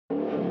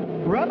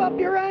Rev up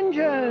your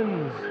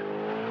engines!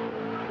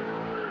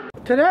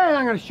 Today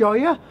I'm going to show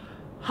you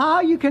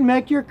how you can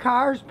make your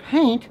car's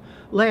paint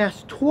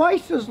last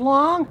twice as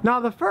long. Now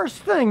the first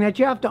thing that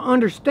you have to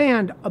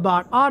understand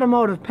about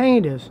automotive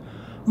paint is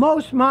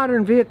most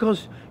modern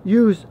vehicles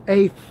use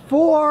a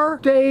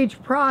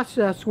 4-stage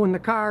process when the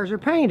cars are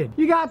painted.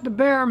 You got the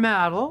bare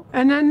metal,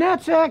 and then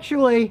that's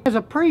actually has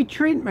a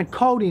pre-treatment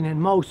coating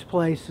in most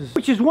places,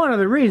 which is one of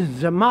the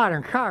reasons that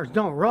modern cars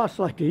don't rust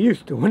like they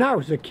used to. When I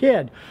was a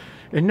kid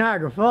in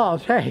Niagara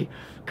Falls, hey,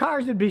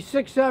 cars would be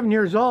 6, 7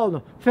 years old,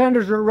 the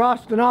fenders were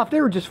rusting off,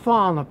 they were just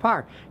falling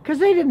apart because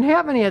they didn't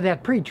have any of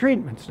that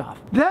pre-treatment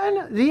stuff.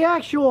 Then the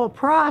actual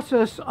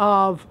process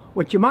of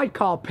what you might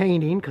call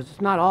painting, because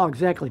it's not all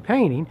exactly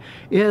painting,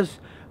 is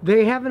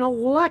they have an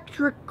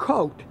electric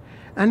coat,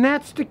 and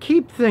that's to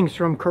keep things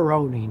from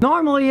corroding.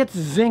 Normally it's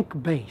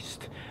zinc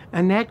based,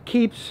 and that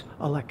keeps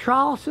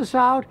electrolysis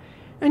out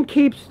and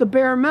keeps the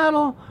bare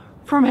metal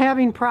from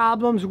having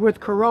problems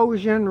with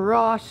corrosion,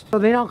 rust, so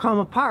they don't come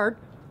apart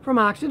from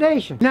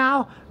oxidation.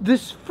 Now,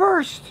 this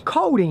first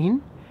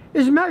coating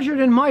is measured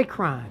in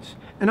microns,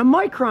 and a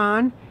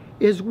micron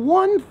is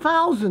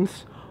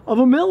 1/1000th of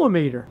a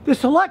millimeter.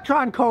 This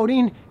electron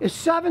coating is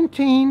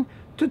 17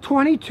 to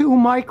 22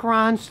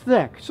 microns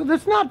thick, so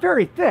that's not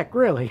very thick,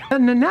 really.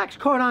 And the next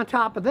coat on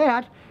top of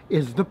that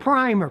is the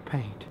primer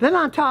paint. Then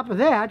on top of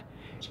that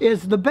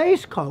is the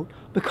base coat,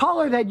 the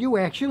color that you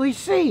actually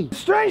see.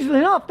 Strangely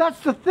enough, that's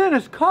the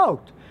thinnest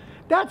coat.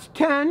 That's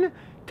 10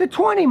 to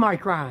 20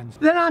 microns.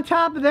 Then on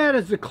top of that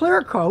is the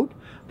clear coat.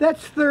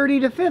 That's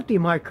 30 to 50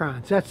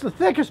 microns. That's the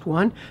thickest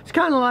one. It's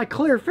kind of like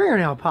clear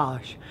fingernail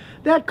polish.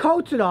 That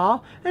coats it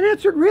all, and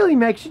that's what really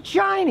makes it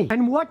shiny.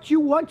 And what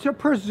you want to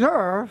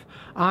preserve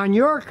on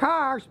your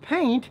car's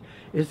paint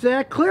is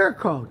that clear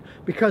coat,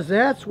 because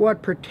that's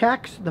what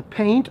protects the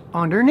paint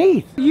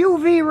underneath.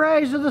 UV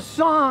rays of the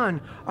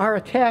sun are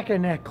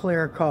attacking that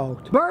clear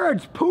coat.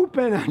 Birds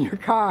pooping on your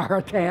car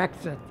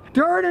attacks it.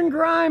 Dirt and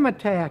grime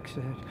attacks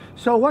it.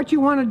 So what you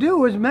want to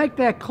do is make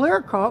that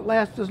clear coat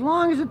last as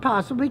long as it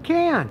possibly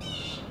can.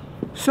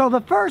 So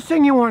the first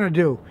thing you want to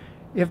do,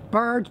 if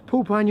birds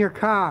poop on your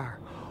car,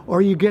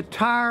 or you get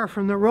tar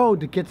from the road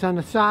that gets on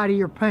the side of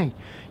your paint,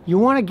 you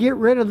want to get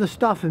rid of the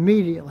stuff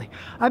immediately.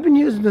 I've been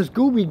using this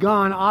Gooby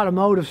Gone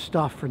automotive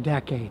stuff for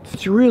decades.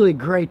 It's really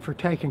great for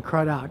taking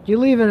crud out. You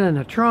leave it in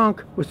the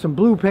trunk with some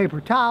blue paper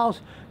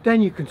towels,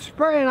 then you can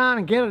spray it on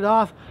and get it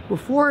off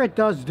before it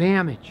does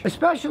damage.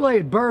 Especially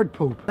at bird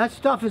poop. That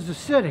stuff is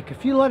acidic.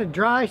 If you let it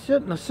dry,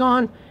 sit in the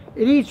sun,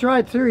 it eats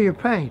right through your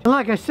paint. And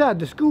like I said,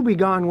 the Scooby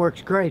Gone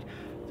works great.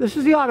 This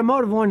is the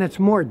automotive one that's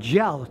more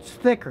gel, it's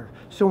thicker.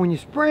 So when you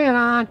spray it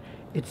on,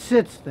 it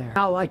sits there.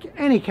 Now, like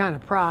any kind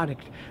of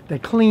product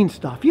that cleans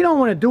stuff, you don't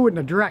want to do it in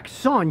the direct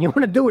sun. You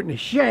want to do it in the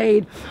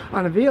shade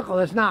on a vehicle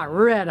that's not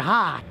red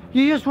hot.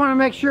 You just want to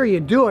make sure you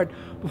do it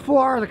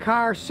before the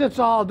car sits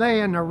all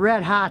day in the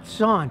red hot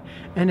sun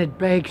and it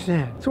bakes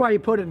in. That's why you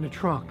put it in the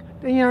trunk.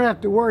 Then you don't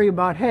have to worry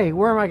about, hey,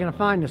 where am I going to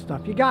find this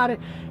stuff? You got it.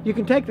 You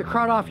can take the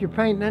crud off your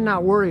paint and then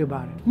not worry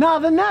about it. Now,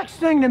 the next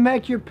thing to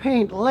make your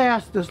paint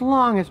last as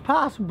long as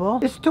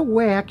possible is to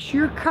wax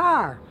your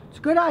car. It's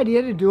a good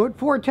idea to do it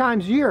 4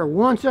 times a year,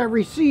 once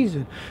every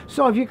season.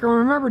 So if you can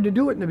remember to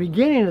do it in the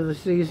beginning of the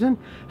season,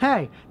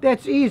 hey,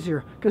 that's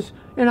easier. Because,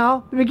 you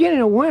know, the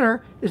beginning of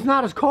winter is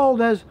not as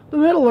cold as the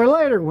middle or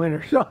later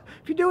winter. So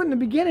if you do it in the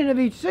beginning of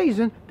each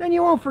season, then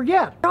you won't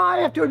forget. Now, I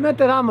have to admit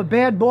that I'm a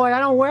bad boy. I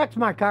don't wax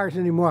my cars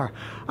anymore.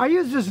 I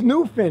use this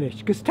new finish,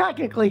 because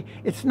technically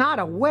it's not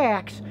a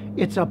wax,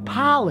 it's a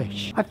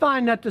polish. I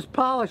find that this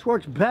polish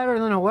works better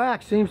than a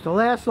wax, seems to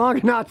last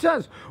longer. Now, it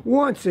says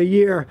once a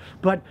year,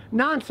 but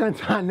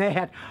nonsense on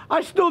that.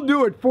 I still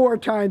do it 4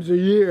 times a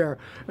year,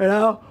 you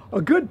know. A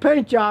good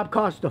paint job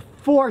costs a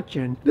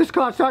fortune. This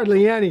costs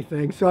hardly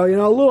anything, so, you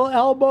know, a little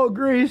elbow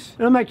grease,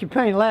 it'll make your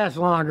paint last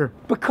longer.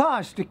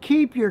 Because to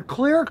keep your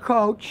clear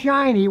coat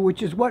shiny,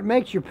 which is what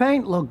makes your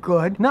paint look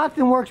good,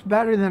 nothing works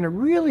better than a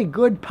really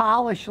good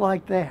polish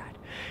like that.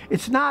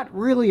 It's not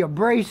really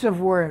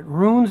abrasive where it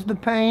ruins the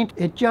paint.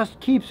 It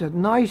just keeps it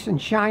nice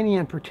and shiny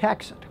and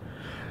protects it.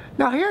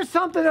 Now, here's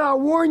something that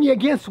I'll warn you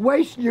against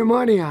wasting your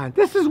money on.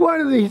 This is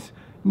one of these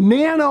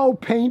nano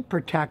paint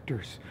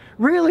protectors.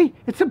 Really,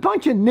 it's a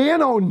bunch of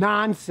nano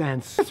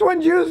nonsense. This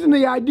one's using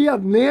the idea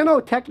of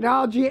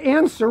nanotechnology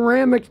and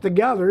ceramics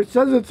together. It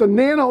says it's a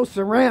nano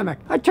ceramic.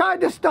 I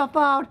tried this stuff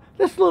out.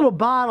 This little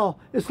bottle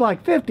is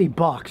like 50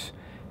 bucks.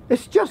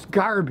 It's just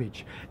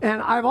garbage.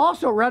 And I've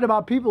also read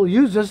about people who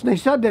use this and they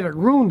said that it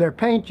ruined their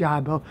paint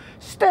job. Well,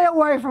 stay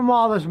away from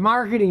all this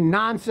marketing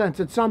nonsense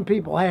that some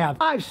people have.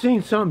 I've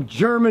seen some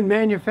German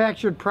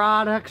manufactured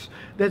products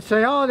that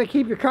say, oh, they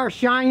keep your car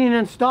shining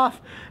and stuff.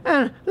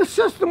 And the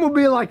system will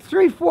be like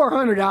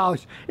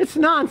 $300–400. It's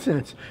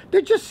nonsense.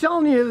 They're just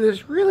selling you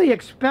this really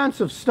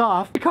expensive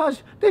stuff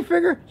because they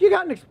figure you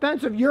got an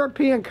expensive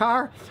European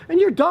car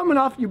and you're dumb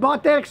enough, you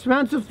bought that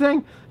expensive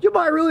thing, you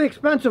buy really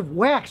expensive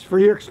wax for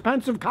your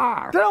expensive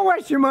car. So don't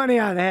waste your money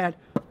on that.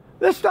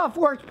 This stuff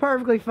works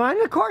perfectly fine.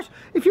 And of course,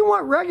 if you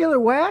want regular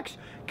wax,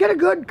 get a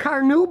good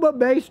carnauba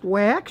based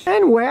wax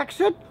and wax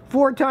it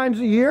 4 times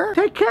a year,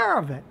 take care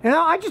of it. You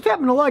know, I just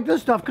happen to like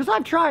this stuff because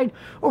I've tried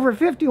over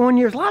 51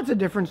 years lots of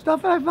different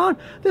stuff, and I found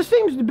this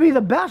seems to be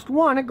the best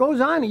one. It goes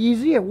on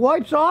easy, it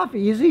wipes off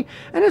easy,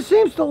 and it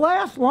seems to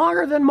last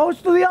longer than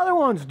most of the other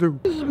ones do.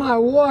 This is my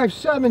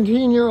wife's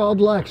 17-year-old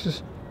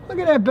Lexus. Look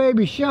at that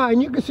baby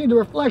shine. You can see the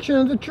reflection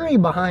of the tree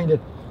behind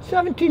it.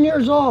 17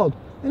 years old,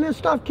 and this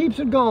stuff keeps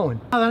it going.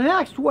 Now, the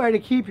next way to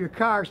keep your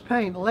car's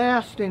paint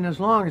lasting as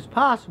long as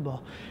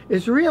possible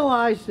is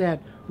realize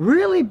that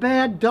really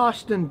bad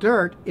dust and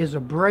dirt is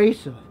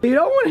abrasive. You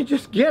don't want to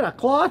just get a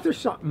cloth or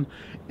something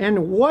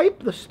and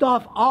wipe the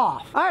stuff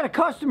off. I had a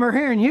customer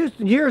here in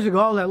Houston years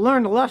ago that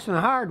learned a lesson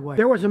the hard way.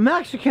 There was a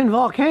Mexican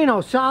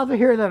volcano south of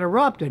here that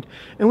erupted,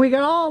 and we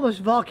got all this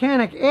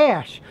volcanic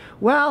ash.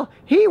 Well,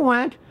 he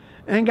went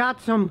and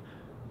got some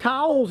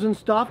towels and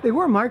stuff. They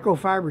were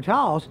microfiber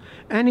towels,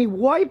 and he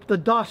wiped the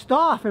dust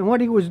off, and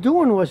what he was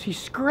doing was he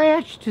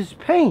scratched his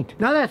paint.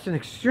 Now that's an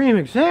extreme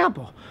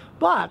example,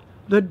 but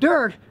the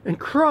dirt and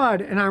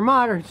crud in our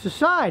modern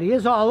society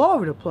is all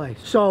over the place.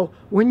 So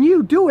when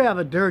you do have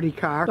a dirty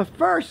car, the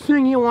first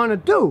thing you want to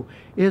do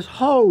is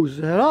hose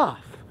it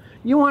off.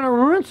 You want to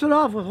rinse it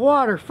off with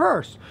water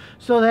first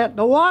so that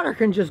the water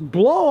can just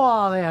blow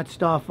all that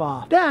stuff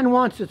off. Then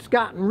once it's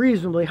gotten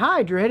reasonably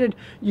hydrated,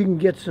 you can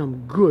get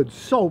some good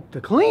soap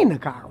to clean the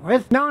car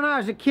with. Now when I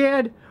was a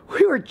kid,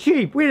 we were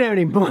cheap. We didn't have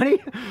any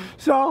money.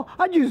 So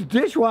I'd use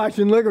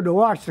dishwashing liquid to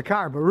wash the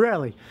car. But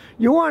really,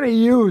 you want to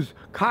use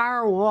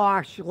car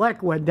wash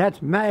liquid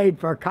that's made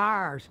for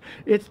cars.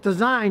 It's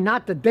designed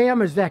not to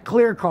damage that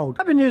clear coat.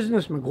 I've been using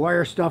this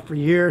McGuire stuff for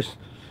years.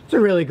 It's a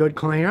really good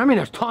cleaner. I mean,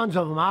 there's tons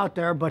of them out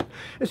there, but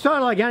it's sort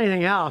of like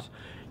anything else.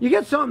 You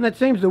get something that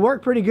seems to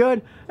work pretty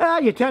good,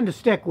 you tend to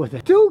stick with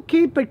it. Do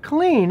keep it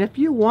clean if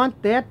you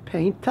want that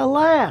paint to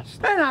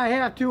last. And I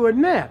have to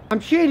admit, I'm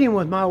cheating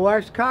with my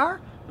wife's car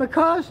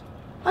because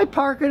I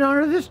park it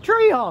under this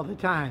tree all the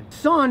time.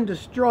 Sun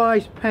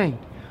destroys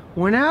paint.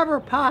 Whenever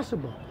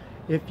possible,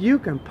 if you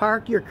can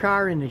park your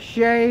car in the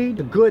shade,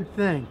 it's a good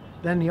thing.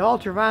 Then the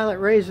ultraviolet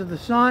rays of the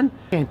sun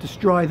can't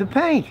destroy the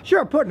paint.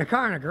 Sure, putting a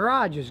car in a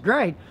garage is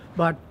great,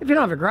 but if you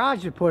don't have a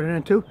garage to put it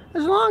into,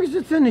 as long as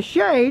it's in the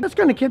shade, it's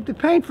going to keep the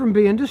paint from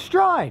being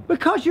destroyed.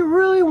 Because you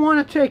really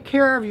want to take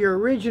care of your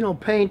original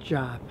paint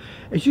job.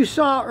 As you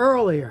saw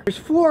earlier, there's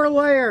 4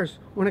 layers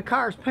when a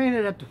car is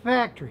painted at the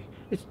factory.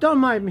 It's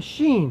done by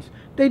machines.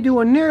 They do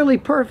a nearly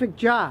perfect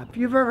job. If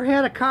you've ever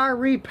had a car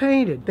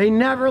repainted, they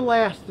never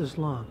last as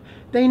long.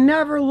 They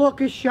never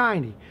look as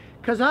shiny.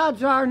 Because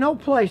odds are no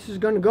place is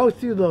going to go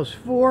through those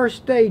 4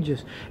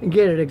 stages and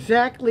get it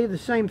exactly the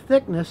same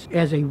thickness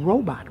as a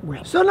robot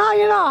will. So now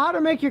you know how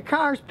to make your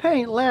car's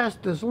paint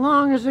last as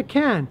long as it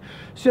can.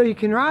 So you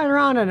can ride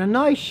around in a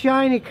nice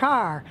shiny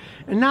car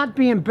and not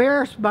be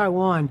embarrassed by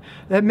one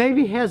that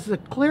maybe has the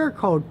clear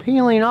coat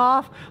peeling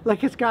off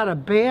like it's got a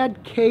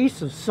bad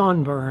case of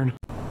sunburn.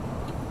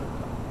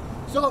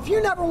 So if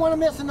you never want to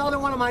miss another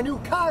one of my new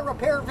car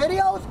repair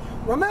videos,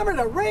 remember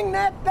to ring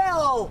that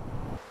bell.